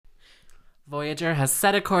Voyager has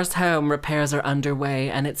set a course home, repairs are underway,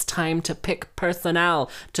 and it's time to pick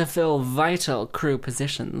personnel to fill vital crew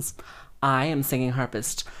positions. I am singing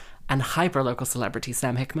harpist and hyperlocal celebrity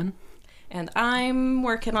Sam Hickman. And I'm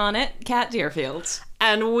working on it, Kat Deerfield.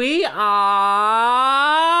 And we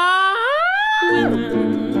are...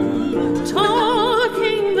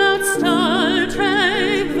 Talking about Star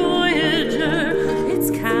Trek Voyager.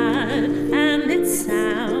 It's Kat and it's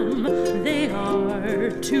Sam. They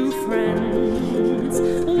are two friends,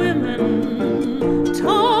 women.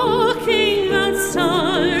 Talking about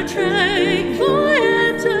Star Trek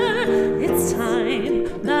Voyager. It's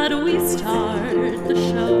time that we start the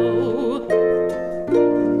show.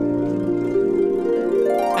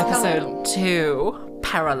 Episode 2,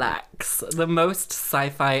 Parallax, the most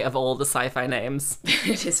sci-fi of all the sci-fi names.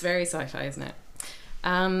 It is very sci-fi, isn't it?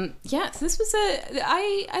 So this was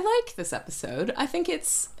I like this episode. I think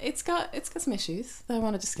it's got some issues that I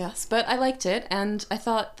want to discuss, but I liked it, and I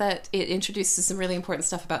thought that it introduces some really important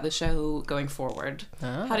stuff about the show going forward.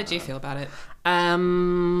 How did you feel about it?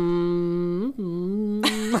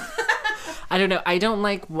 I don't know. I don't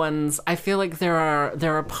like ones. I feel like there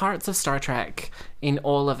are parts of Star Trek in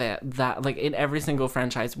all of it that, like, in every single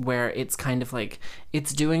franchise where it's kind of like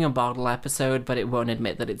it's doing a bottle episode, but it won't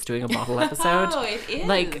admit that it's doing a bottle episode. Oh, it is.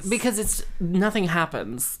 Like, because nothing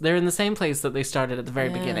happens. They're in the same place that they started at the very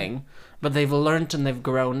beginning, but they've learned and they've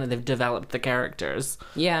grown and they've developed the characters.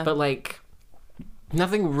 Yeah. But like,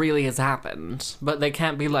 nothing really has happened. But they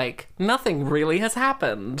can't be like, nothing really has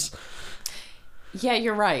happened. Yeah,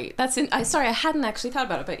 you're right. Sorry, I hadn't actually thought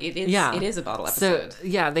about it, but it is a bottle episode. So,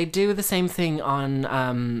 yeah, they do the same thing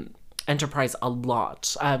on Enterprise a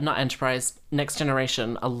lot. Not Enterprise, Next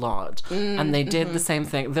Generation a lot. And they did the same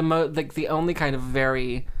thing. The only kind of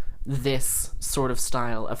very this sort of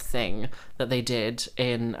style of thing that they did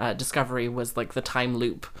in Discovery was like the time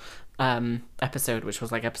loop episode, which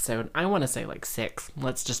was like episode, I want to say like 6.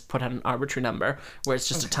 Let's just put out an arbitrary number where it's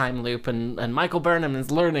just a time loop and Michael Burnham is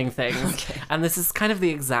learning things. Okay. And this is kind of the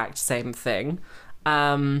exact same thing.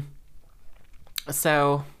 So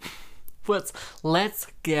let's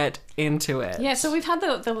get into it. Yeah, so we've had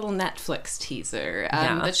the little Netflix teaser.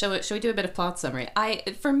 Shall we do a bit of plot summary?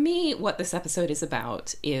 For me, what this episode is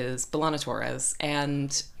about is B'Elanna Torres,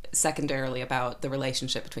 and secondarily about the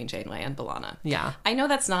relationship between Janeway and B'Elanna. Yeah. I know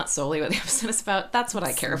that's not solely what the episode is about. That's what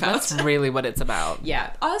I care about. That's really what it's about.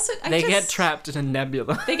 Yeah. Also, They get trapped in a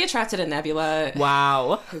nebula. They get trapped in a nebula.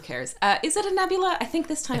 Wow. Who cares? Is it a nebula? I think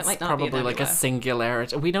this time it might not be a nebula. Probably like a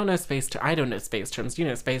singularity. We don't know space terms. I don't know space terms. You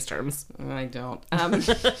know space terms. I don't.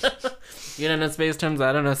 You don't know space terms.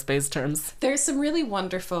 I don't know space terms. There's some really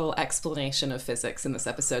wonderful explanation of physics in this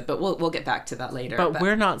episode, but we'll get back to that later. But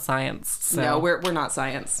we're not science. So. No, we're not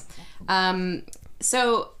science.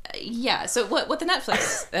 So what the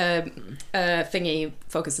Netflix thingy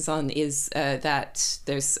focuses on is that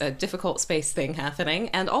there's a difficult space thing happening,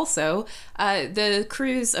 and also the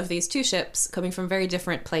crews of these two ships coming from very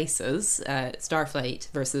different places, Starfleet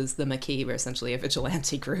versus the Maquis, who are essentially a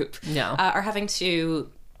vigilante group, are having to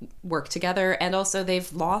work together, and also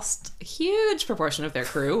they've lost a huge proportion of their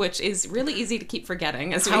crew, which is really easy to keep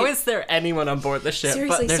forgetting. How is there anyone on board the ship?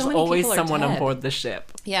 Seriously, but there's so many always people are someone on dead. board the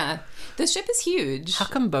ship. Yeah, the ship is huge. How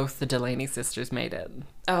come both the Delaney sisters made it?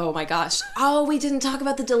 Oh my gosh. Oh, we didn't talk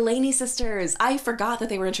about the Delaney sisters. I forgot that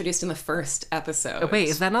they were introduced in the first episode. Oh, wait,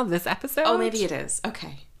 is that not this episode? Oh, maybe it is.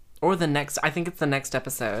 Okay. Or the next. I think it's the next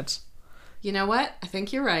episode. You know what? I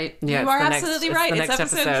think you're right. Yeah, you are absolutely right. It's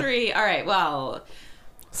episode 3. All right, well...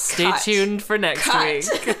 Stay tuned for next week.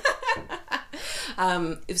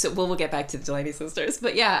 So we'll get back to the Delaney sisters.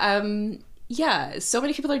 But yeah, so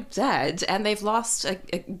many people are dead, and they've lost a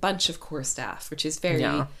bunch of core staff, which is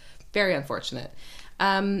very, very unfortunate.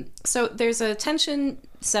 So there's a tension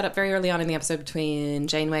set up very early on in the episode between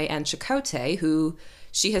Janeway and Chakotay, who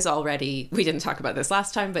she has already, we didn't talk about this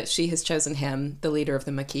last time, but she has chosen him, the leader of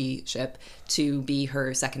the Maquis ship, to be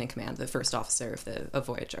her second in command, the first officer of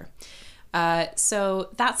Voyager. So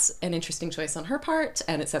that's an interesting choice on her part,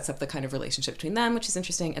 and it sets up the kind of relationship between them, which is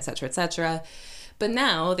interesting, etc., etc. But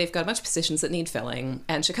now they've got a bunch of positions that need filling,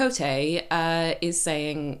 and Chakotay is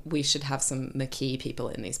saying we should have some Maquis people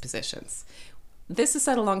in these positions. This is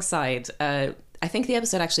set alongside, I think the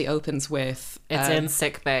episode actually opens with... It's in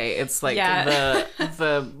sick bay. It's like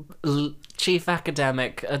the chief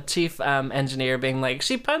academic, a chief engineer being like,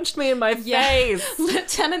 she punched me in my face.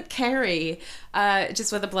 Lieutenant Carey,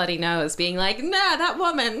 just with a bloody nose, being like, nah, that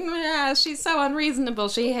woman, she's so unreasonable,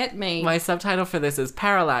 she hit me. My subtitle for this is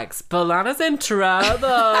Parallax. B'Elanna's in trouble.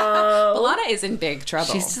 B'Elanna is in big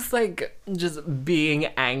trouble. She's just like, just being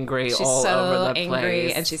angry She's all so over the angry,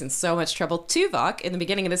 place. and she's in so much trouble. Tuvok, in the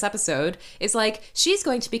beginning of this episode, is like, she's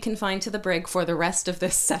going to be confined to the brig for the rest of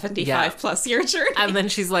this 75-plus year journey. And then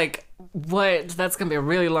she's like, what? That's going to be a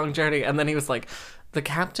really long journey. And then he was like, the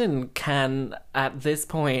captain can, at this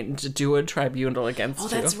point, do a tribunal against you. Oh,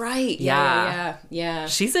 that's right. Yeah.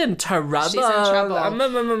 She's in trouble. She's in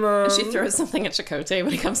trouble. She throws something at Chakotay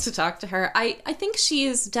when he comes to talk to her. I think she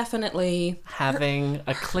is definitely... having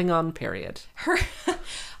a Klingon period.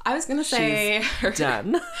 I was going to say...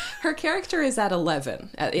 Done. Her character is at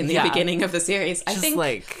 11 in the beginning of the series. I think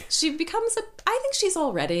like... she becomes I think she's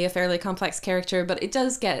already a fairly complex character, but it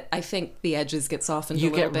does get... I think the edges get softened a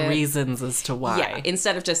little bit. You get reasons as to why. Yeah,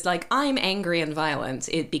 instead of just like, I'm angry and violent,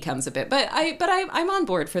 it becomes a bit... But I'm on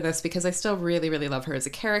board for this because I still really, really love her as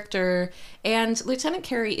a character. And Lieutenant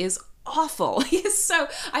Carey is awful. He is so...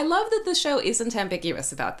 I love that the show isn't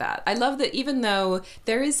ambiguous about that. I love that even though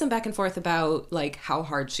there is some back and forth about like how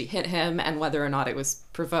hard she hit him and whether or not it was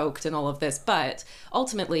provoked and all of this, but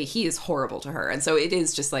ultimately he is horrible to her. And so it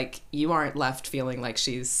is just like, you aren't left feeling like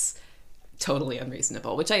she's totally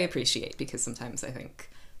unreasonable, which I appreciate because sometimes I think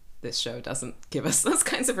this show doesn't give us those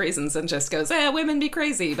kinds of reasons and just goes, women be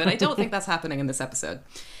crazy. But I don't think that's happening in this episode.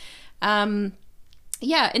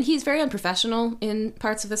 Yeah, and he's very unprofessional in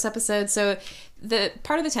parts of this episode. So the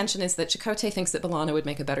part of the tension is that Chakotay thinks that B'Elanna would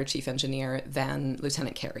make a better chief engineer than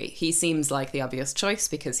Lieutenant Carey. He seems like the obvious choice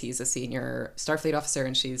because he's a senior Starfleet officer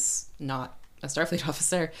and she's not a Starfleet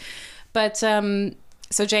officer. But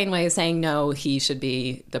so Janeway is saying, no, he should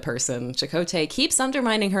be the person. Chakotay keeps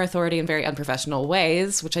undermining her authority in very unprofessional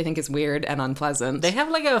ways, which I think is weird and unpleasant. They have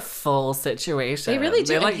like a full situation. They really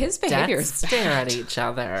do. They like and his behavior is stare bad. at each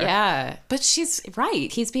other. Yeah, but she's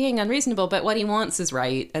right. He's being unreasonable, but what he wants is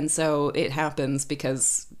right. And so it happens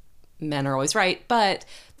because men are always right. But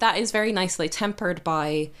that is very nicely tempered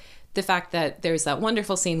by the fact that there's that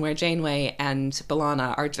wonderful scene where Janeway and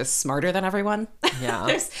B'Elanna are just smarter than everyone.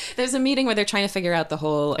 Yeah. there's a meeting where they're trying to figure out the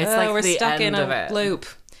whole, It's like we're the stuck in end of a it. loop.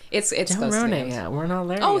 It's Don't close ruin to it the end. yet. We're not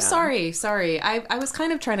there Oh, yet. sorry. I was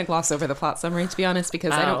kind of trying to gloss over the plot summary, to be honest,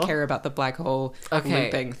 because I don't care about the black hole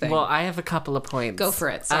looping thing. Well, I have a couple of points. Go for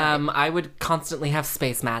it. Sorry. I would constantly have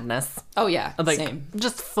space madness. Oh, yeah. Like, Same.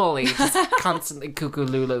 just fully, just constantly cuckoo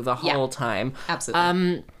Lulu the whole time.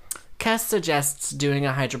 Absolutely. Kes suggests doing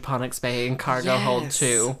a hydroponics bay in cargo hold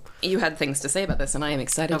 2. You had things to say about this, and I am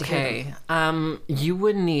excited to hear them. You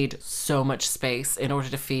would need so much space in order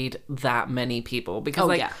to feed that many people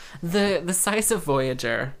because the size of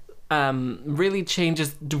Voyager really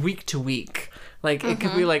changes week to week. Like it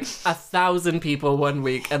could be like 1,000 people one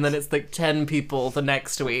week and then it's like 10 people the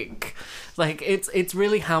next week. Like it's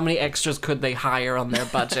really how many extras could they hire on their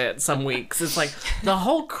budget some weeks. It's like the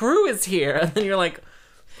whole crew is here and then you're like,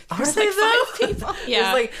 are they though? 5 people.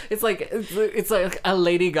 Yeah. It's like a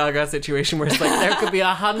Lady Gaga situation where it's like there could be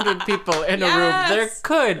 100 people in a room. There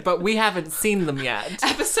could, but we haven't seen them yet.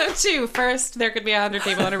 Episode 2, first there could be 100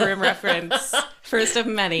 people in a room reference. First of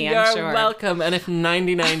many, I'm You're sure. welcome. And if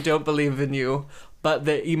 99 don't believe in you, but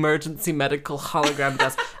the emergency medical hologram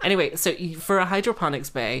does. Anyway, so for a hydroponics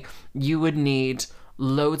bay, you would need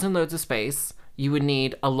loads and loads of space. You would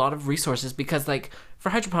need a lot of resources because, like, for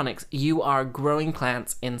hydroponics, you are growing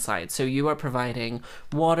plants inside. So you are providing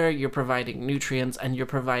water, you're providing nutrients, and you're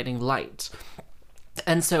providing light.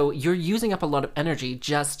 And so you're using up a lot of energy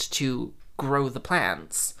just to grow the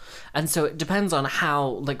plants. And so it depends on how,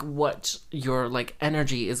 like, what your, like,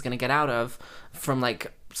 energy is going to get out of from,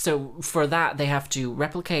 like... So for that, they have to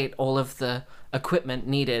replicate all of the equipment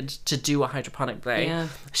needed to do a hydroponic bay. Yeah.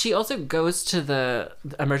 She also goes to the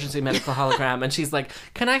emergency medical hologram and she's like,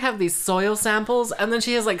 can I have these soil samples? And then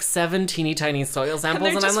she has like 7 teeny tiny soil samples.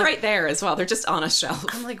 And they're just I'm like, right there as well. They're just on a shelf.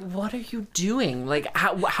 I'm like, what are you doing? Like,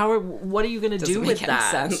 what are you going to do with make any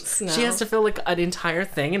that? sense, no. She has to fill like an entire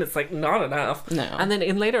thing and it's like not enough. No. And then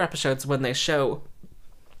in later episodes when they show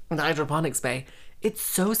the hydroponics bay, it's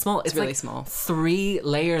so small. It's really like small. 3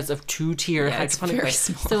 layers of 2-tier it's hydroponic very bay.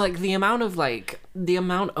 small. So like the amount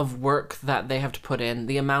of work that they have to put in,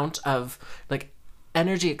 the amount of like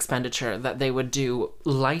energy expenditure that they would do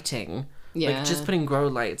lighting, like just putting grow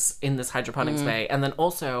lights in this hydroponics bay, and then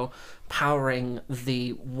also powering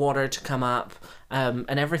the water to come up, and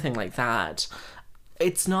everything like that.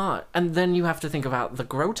 It's not. And then you have to think about the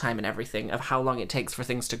grow time and everything, of how long it takes for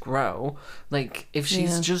things to grow. Like, if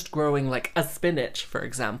she's just growing, like, a spinach, for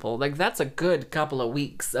example, like, that's a good couple of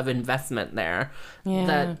weeks of investment there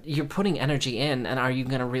that you're putting energy in. And are you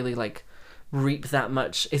going to really, like, reap that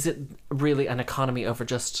much? Is it really an economy over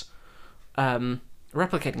just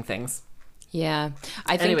replicating things? Yeah.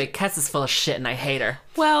 I think, anyway, Kes is full of shit and I hate her.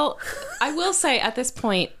 well, I will say at this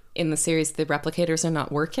point in the series, the replicators are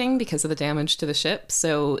not working because of the damage to the ship.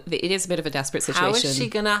 So it is a bit of a desperate situation. How is she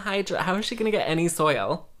going to how is she going to get any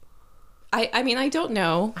soil? I mean, I don't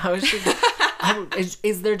know. How is she?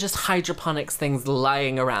 Is there just hydroponics things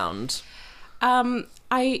lying around?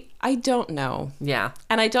 I don't know. Yeah.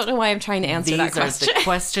 And I don't know why I'm trying to answer that question. These are the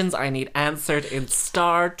questions I need answered in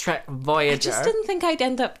Star Trek Voyager. I just didn't think I'd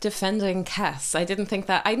end up defending Kes. I didn't think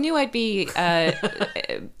that. I knew I'd be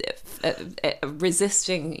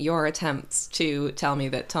resisting your attempts to tell me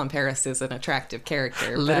that Tom Paris is an attractive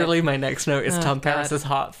character. Literally, my next note is Tom Paris is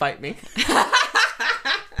hot. Fight me.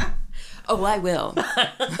 Oh, I will.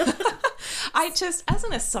 I just, as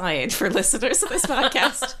an aside for listeners of this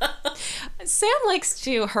podcast, Sam likes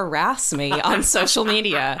to harass me on social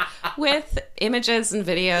media with images and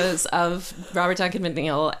videos of Robert Duncan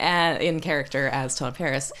McNeil in character as Tom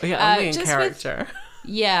Paris. Yeah, only in character.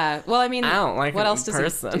 Yeah, well, I mean, I don't like what him else in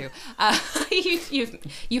does person. he do?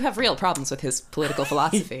 You have real problems with his political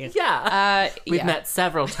philosophy. Yeah. We've met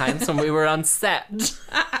several times when we were on set.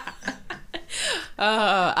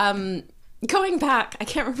 Going back, I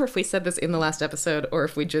can't remember if we said this in the last episode or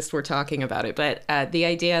if we just were talking about it, but the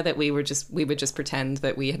idea that we would just pretend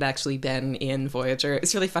that we had actually been in Voyager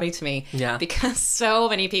is really funny to me. Yeah. Because so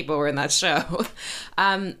many people were in that show.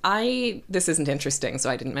 This isn't interesting, so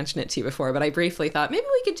I didn't mention it to you before, but I briefly thought maybe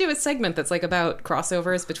we could do a segment that's like about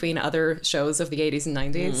crossovers between other shows of the 80s and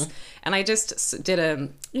 90s. And I just did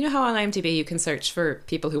you know how on IMDb you can search for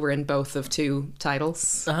people who were in both of two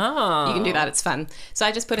titles? Oh. You can do that, it's fun. So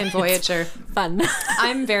I just put in Voyager. Fun.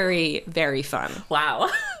 I'm very, very fun. Wow.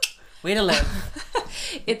 Way to live.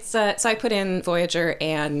 It's so I put in Voyager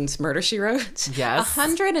and Murder, She Wrote. Yes.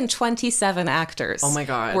 127 actors. Oh my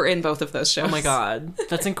God. Were in both of those shows. Oh my God.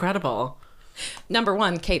 That's incredible. Number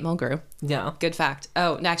one, Kate Mulgrew. Yeah. Good fact.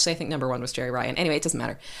 Oh, actually, I think number one was Jerry Ryan. Anyway, it doesn't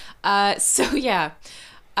matter. So yeah.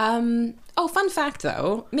 Fun fact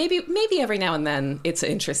though. Maybe every now and then it's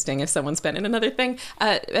interesting if someone's been in another thing.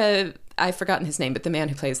 I've forgotten his name, but the man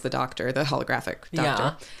who plays the doctor, the holographic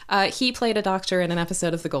doctor. Yeah. He played a doctor in an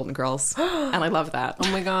episode of The Golden Girls, and I love that.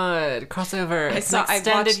 Oh my God. Crossover. It's an I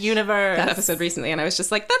extended watched universe. that episode recently, and I was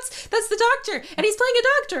just like, that's the doctor, and he's playing a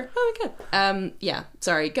doctor. Oh my God. Yeah.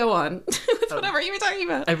 Sorry. Go on with whatever you were talking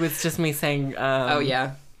about. It was just me saying. Oh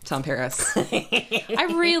yeah. Tom Paris. I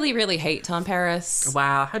really, really hate Tom Paris.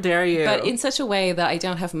 Wow, how dare you? But in such a way that I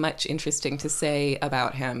don't have much interesting to say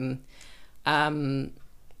about him.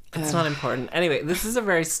 It's not important. Anyway, this is a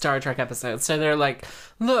very Star Trek episode. So they're like,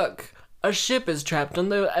 look, a ship is trapped on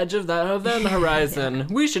the edge of that event horizon.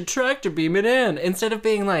 We should tractor beam it in. Instead of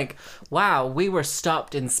being like, wow, we were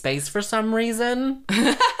stopped in space for some reason.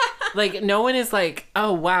 Like, no one is like,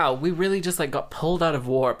 oh, wow, we really just like got pulled out of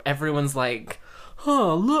warp. Everyone's like,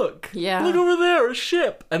 oh, look. Yeah. Look over there, a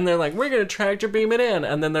ship. And they're like, we're going to tractor beam it in.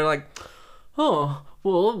 And then they're like, oh,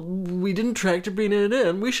 well, we didn't tractor beam it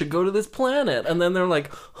in. We should go to this planet. And then they're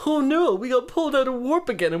like, oh no, we got pulled out of warp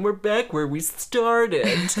again and we're back where we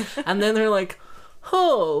started. And then they're like,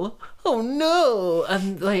 oh no.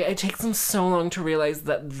 And like, it takes them so long to realize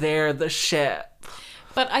that they're the ship.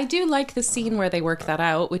 But I do like the scene where they work that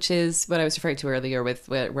out, which is what I was referring to earlier with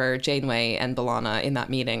where Janeway and B'Elanna in that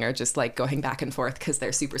meeting are just like going back and forth because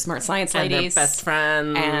they're super smart science ladies. And they're best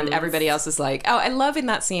friends. And everybody else is like, oh, I love in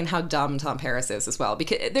that scene how dumb Tom Paris is as well,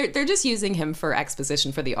 because they're just using him for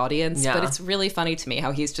exposition for the audience. Yeah. But it's really funny to me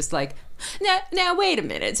how he's just like, now wait a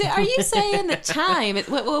minute. So are you saying that time?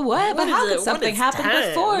 What? But how could something happen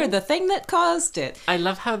before the thing that caused it? I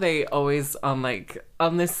love how they always on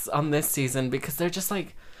this season, because they're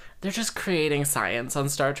just creating science on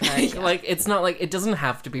Star Trek. Yeah. Like, it's not like, it doesn't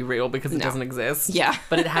have to be real because it doesn't exist. Yeah.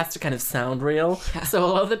 But it has to kind of sound real. Yeah. So a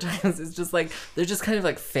lot of the times it's just like, they're just kind of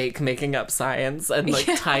like fake making up science and like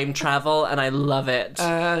time travel, and I love it.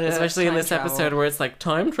 Especially in this episode where it's like,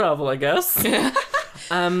 time travel, I guess.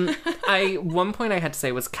 One point I had to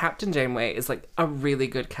say was Captain Janeway is like a really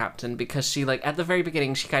good captain, because she like, at the very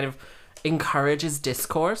beginning, she kind of encourages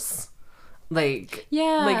discourse. Like,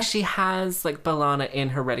 yeah, like she has like B'Elanna in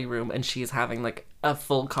her ready room and she's having like a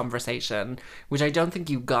full conversation, which I don't think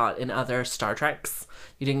you got in other Star Treks.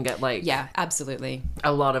 You didn't get like, yeah, absolutely,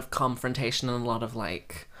 a lot of confrontation and a lot of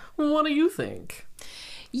like, what do you think?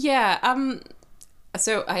 Yeah,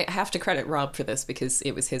 So I have to credit Rob for this because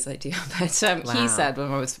it was his idea. But Wow. he said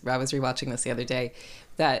when I was rewatching this the other day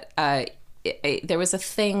that there was a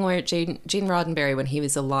thing where Gene Roddenberry, when he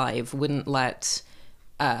was alive, wouldn't let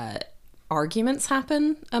arguments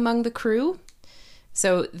happen among the crew.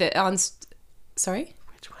 So sorry?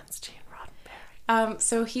 Which one's Gene Roddenberry?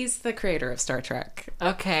 So he's the creator of Star Trek.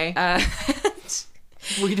 Okay.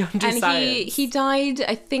 We don't do And science. he died,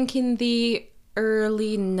 I think, in the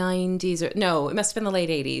early 90s, or no, it must have been the late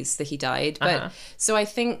 80s that he died. But so I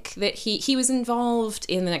think that he was involved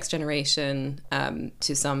in The Next Generation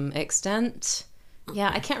to some extent. Yeah,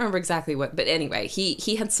 I can't remember exactly what, but anyway,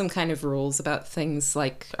 he had some kind of rules about things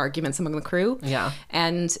like arguments among the crew. Yeah.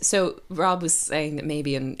 And so Rob was saying that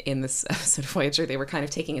maybe in this episode of Voyager, they were kind of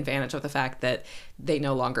taking advantage of the fact that they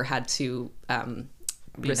no longer had to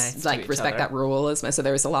nice to each respect other. that rule as much. So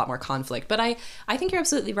there was a lot more conflict. But I think you're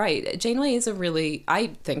absolutely right. Janeway is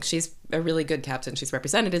I think she's a really good captain. She's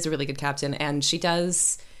represented as a really good captain, and she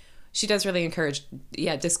does really encourage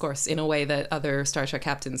discourse in a way that other Star Trek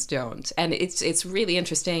captains don't. And it's really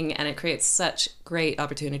interesting, and it creates such great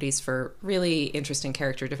opportunities for really interesting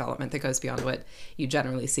character development that goes beyond what you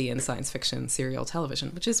generally see in science fiction serial television,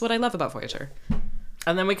 which is what I love about Voyager.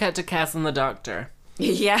 And then we cut to Cass and the Doctor.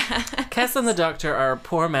 Yeah. Cass and the Doctor are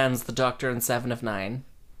poor man's the Doctor in 7 of 9.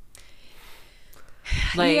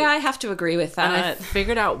 Like, yeah, I have to agree with and I that.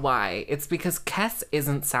 figured out why. It's because Cass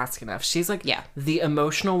isn't sassy enough. She's like the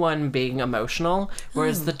emotional one being emotional,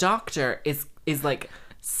 whereas the Doctor is like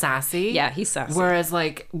sassy. Yeah, he's sassy. Whereas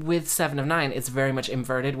like with 7 of 9, it's very much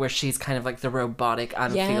inverted, where she's kind of like the robotic,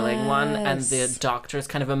 unfeeling one, and the Yes. Doctor is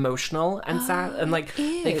kind of emotional and sad, and like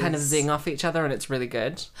they kind of is. zing off each other, and it's really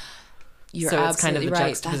good. You're So it's kind of absolutely the right.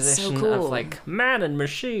 juxtaposition That's so cool. of like man and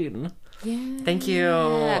machine. Yeah. Thank you.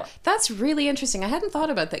 Yeah. That's really interesting. I hadn't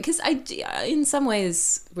thought about that because in some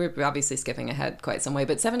ways, we're obviously skipping ahead quite some way,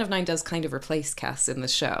 but 7 of 9 does kind of replace Cass in the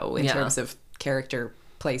show in Yeah. terms of character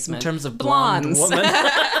placement. In terms of blonde woman.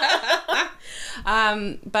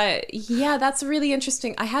 But yeah, that's really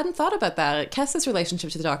interesting. I hadn't thought about that. Cass's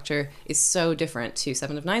relationship to the Doctor is so different to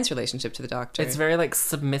 7 of 9's relationship to the Doctor. It's very like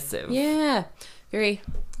submissive. yeah, very.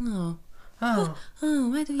 Oh,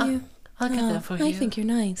 Why don't you? I'll get that for you. I think you're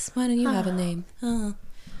nice. Why don't you have a name? Oh.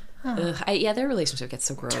 Ugh, their relationship gets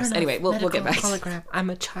so gross. Anyway, we'll get back. Hologram.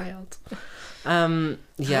 I'm a child.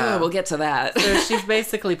 Yeah. We'll get to that. So she's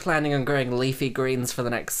basically planning on growing leafy greens for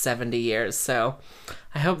the next 70 years. So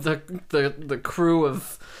I hope the crew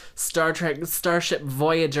of Starship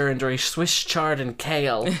Voyager enjoy Swiss chard and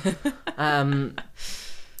kale.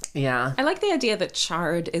 Yeah. I like the idea that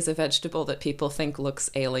chard is a vegetable that people think looks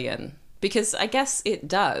alien. Because I guess it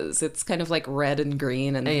does. It's kind of like red and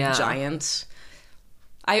green and Yeah. giant.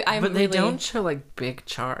 I'm But they really... don't show like big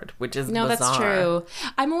chard, which is No, bizarre. that's true.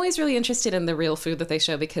 I'm always really interested in the real food that they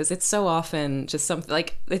show because it's so often just something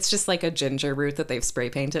like it's just like a ginger root that they've spray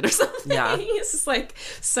painted or something. Yeah. It's just like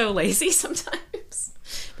so lazy sometimes.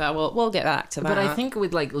 But we'll get back to that. But I think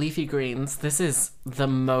with like leafy greens, this is the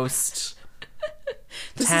most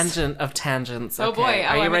tangent of tangents. Oh, Okay. boy. Oh,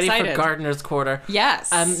 Are you I'm ready excited. for Gardener's Quarter?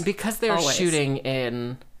 yes. Because they're Always. shooting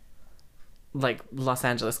in like Los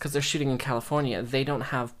Angeles, because they're shooting in California, they don't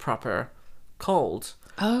have proper cold.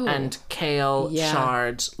 Oh. And kale, Yeah.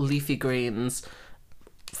 chard, leafy greens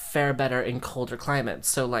fare better in colder climates.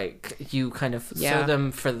 So like you kind of Yeah. sow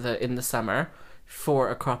them in the summer for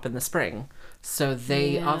a crop in the spring. So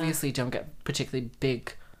they Yeah. obviously don't get particularly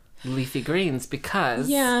big leafy greens because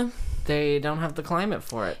yeah. they don't have the climate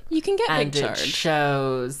for it. You can get And big it chard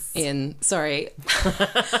shows.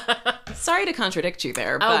 sorry to contradict you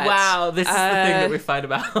there, Oh but wow, this is the thing that we fight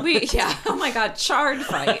about. oh my god, chard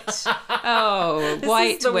fight. Oh, white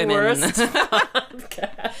This is the women. worst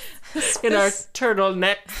podcast in our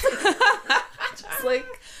turtlenecks. Just like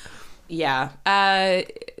Yeah.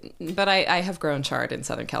 But I have grown chard in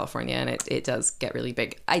Southern California, and it does get really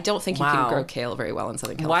big. I don't think you Wow. can grow kale very well in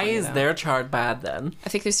Southern why California. is though. their chard bad then? I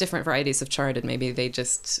think there's different varieties of chard, and maybe they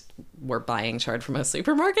just were buying chard from a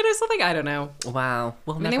supermarket or something. I don't know. Wow.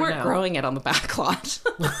 We'll I mean, they never weren't know. growing it on the back lot.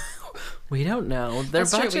 We don't know. Their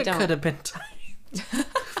That's true, we budget don't. could have been tight.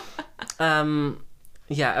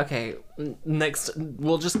 Yeah, okay. Next,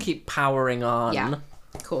 we'll just keep powering on. Yeah.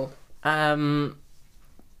 Cool. They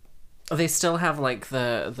still have like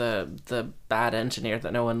the bad engineer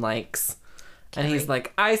that no one likes. And he's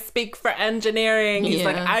like, I speak for engineering. He's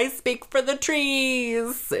like, Yeah. I speak for the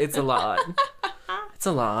trees. It's a lot. It's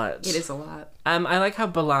a lot. It is a lot. I like how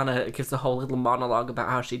B'Elanna gives a whole little monologue about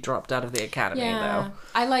how she dropped out of the academy, though.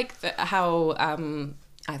 I like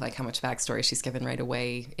how much backstory she's given right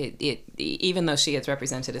away. It even though she is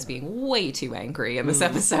represented as being way too angry in this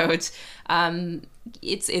episode,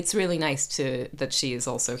 it's really nice that she is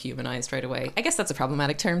also humanized right away. I guess that's a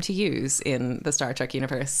problematic term to use in the Star Trek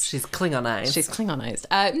universe. She's Klingonized. She's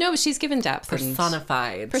Klingonized. No, she's given depth.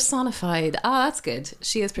 Personified. Personified. Ah, that's good.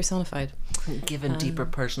 She is personified. Given deeper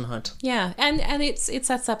personhood. Yeah, and it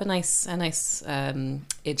sets up a nice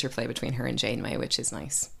interplay between her and Janeway, which is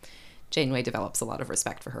nice. Janeway develops a lot of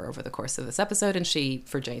respect for her over the course of this episode, and she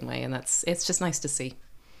for Janeway, and it's just nice to see.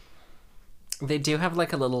 They do have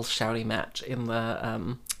like a little shouty match in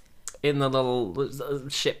the little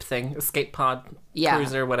ship thing, escape pod,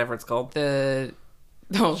 cruiser, whatever it's called.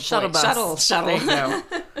 Shuttle bus. Shuttle. There you go.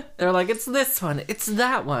 They're like, it's this one, it's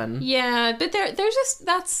that one. Yeah, but they're just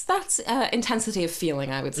that's intensity of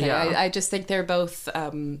feeling, I would say. Yeah. I just think they're both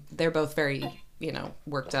very,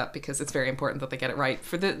 worked up because it's very important that they get it right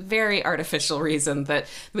for the very artificial reason that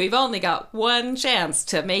we've only got one chance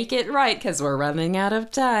to make it right because we're running out of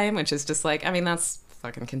time, which is just like, I mean, that's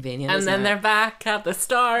fucking convenient. And then they're back at the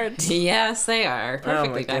start. Yes, they are.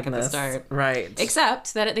 Perfectly back at the start. Right.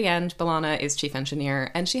 Except that at the end, B'Elanna is chief engineer,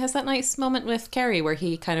 and she has that nice moment with Carrie where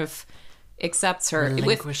he kind of accepts her,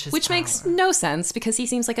 which makes no sense because he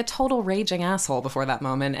seems like a total raging asshole before that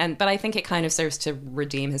moment. But I think it kind of serves to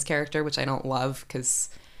redeem his character, which I don't love because.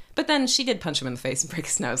 But then she did punch him in the face and break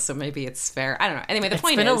his nose, so maybe it's fair. I don't know. Anyway, the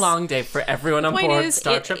point is... It's been a long day for everyone on board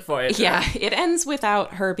Star Trek Voyager. Yeah, it ends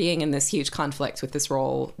without her being in this huge conflict with this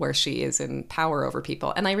role where she is in power over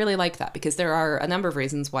people. And I really like that because there are a number of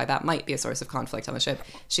reasons why that might be a source of conflict on the ship.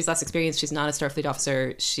 She's less experienced. She's not a Starfleet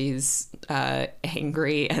officer. She's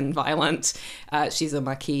angry and violent. She's a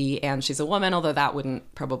Maquis and she's a woman, although that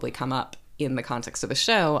wouldn't probably come up in the context of the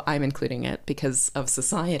show. I'm including it because of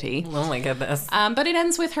society. Oh my goodness. But it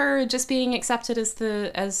ends with her just being accepted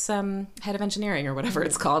as head of engineering or whatever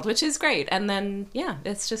it's called, which is great. And then, yeah,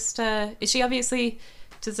 it's just, she obviously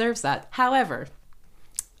deserves that. However,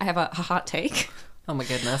 I have a hot take. Oh my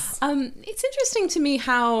goodness. It's interesting to me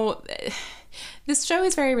how this show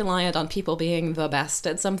is very reliant on people being the best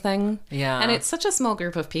at something. Yeah. And it's such a small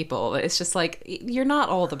group of people. It's just like, you're not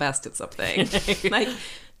all the best at something. Like,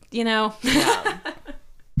 Yeah.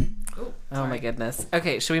 Oh my goodness.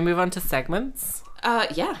 Okay, should we move on to segments?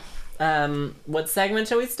 Yeah. What segment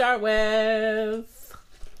shall we start with?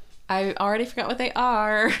 I already forgot what they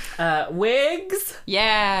are. Wigs?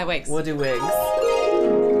 Yeah, wigs. We'll do wigs.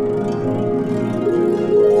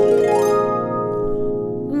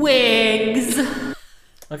 Wigs.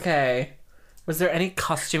 Okay. Was there any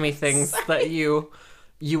costumey things that you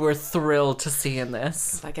were thrilled to see in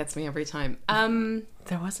this? That gets me every time.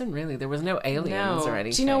 There wasn't really. There was no aliens or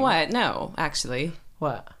anything. Do you know what? No, actually.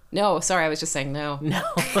 What? No, sorry, I was just saying no. No.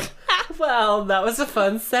 Well, that was a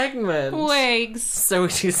fun segment. Wigs. So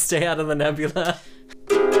would you stay out of the nebula?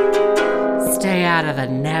 Stay out of the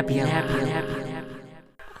nebula.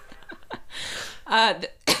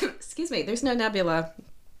 Excuse me, there's no nebula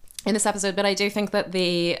in this episode, but I do think that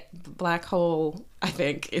the black hole, I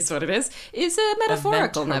think is what it is a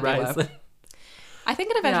metaphorical nebula. I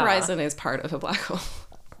think an event horizon is part of a black hole.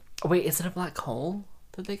 Wait, is it a black hole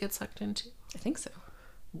that they get sucked into? I think so.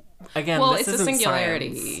 Again, well, this it's isn't a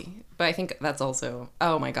singularity, science. But I think that's also.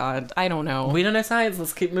 Oh my god, I don't know. We don't know science.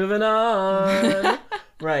 Let's keep moving on.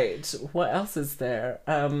 Right. What else is there?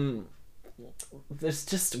 There's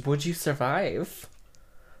just would you survive?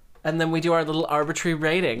 And then we do our little arbitrary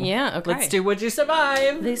rating. Yeah, okay. Let's do Would You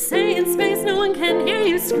Survive? They say in space no one can hear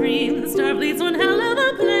you scream. The Starfleet's one hell of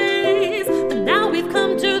a place. But now we've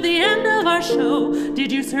come to the end of our show.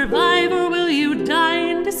 Did you survive or will you die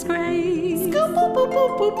in disgrace? Boop, boop, boop,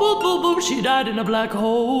 boop, boop, boop, boop. She died in a black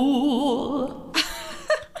hole.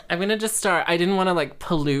 I'm gonna just start. I didn't want to like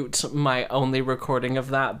pollute my only recording of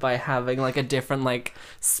that by having like a different like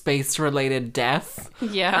space related death.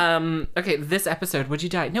 Yeah. Okay, this episode, would you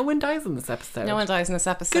die? No one dies in this episode. No one dies in this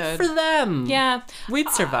episode. Good for them. Yeah. We'd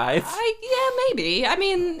survive. Yeah, maybe. I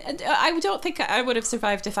mean, I don't think I would have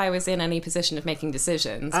survived if I was in any position of making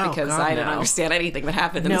decisions because God, I don't understand anything that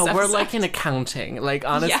happened in this episode. No, we're like in accounting. Like,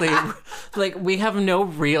 honestly, like we have no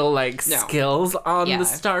real like skills on the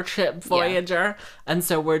Starship Voyager. And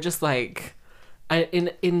so we're just like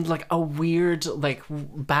in like a weird like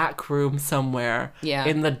back room somewhere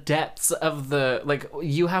in the depths of the like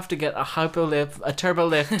you have to get a turbo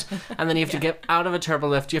lift and then you have to get out of a turbo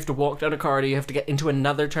lift, you have to walk down a corridor, you have to get into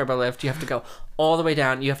another turbo lift, you have to go all the way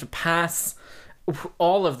down, you have to pass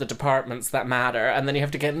all of the departments that matter, and then you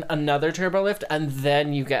have to get in another turbo lift and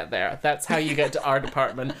then you get there. That's how you get to our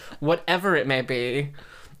department, whatever it may be.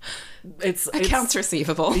 It's accounts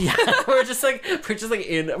receivable. Yeah, we're just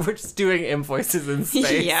doing invoices in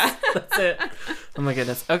space. Yeah, that's it. Oh my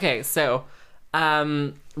goodness. Okay, so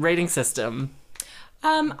rating system.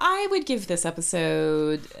 I would give this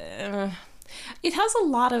episode... it has a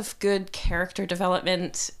lot of good character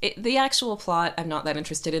development. The actual plot I'm not that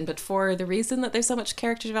interested in, but for the reason that there's so much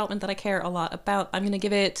character development that I care a lot about, I'm going to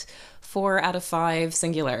give it 4 out of 5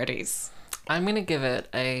 singularities. I'm going to give it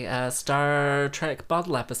a Star Trek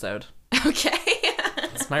bottle episode. Okay.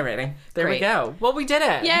 That's my rating. There Great. we go. Well, we did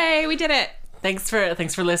it. Yay, we did it. Thanks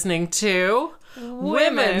for listening to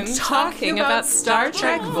Women Talking About Star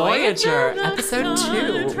Trek Voyager, episode 2.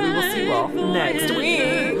 We will see you all next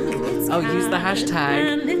week. Oh, use the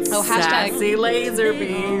hashtag. Oh, hashtag. Sassy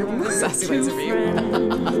Laserbeam. Sassy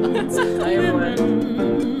Laserbeam. Bye,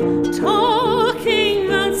 everyone. Talking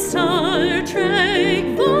about Star Trek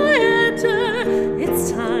Voyager.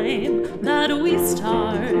 It's time that we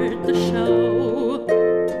start the show.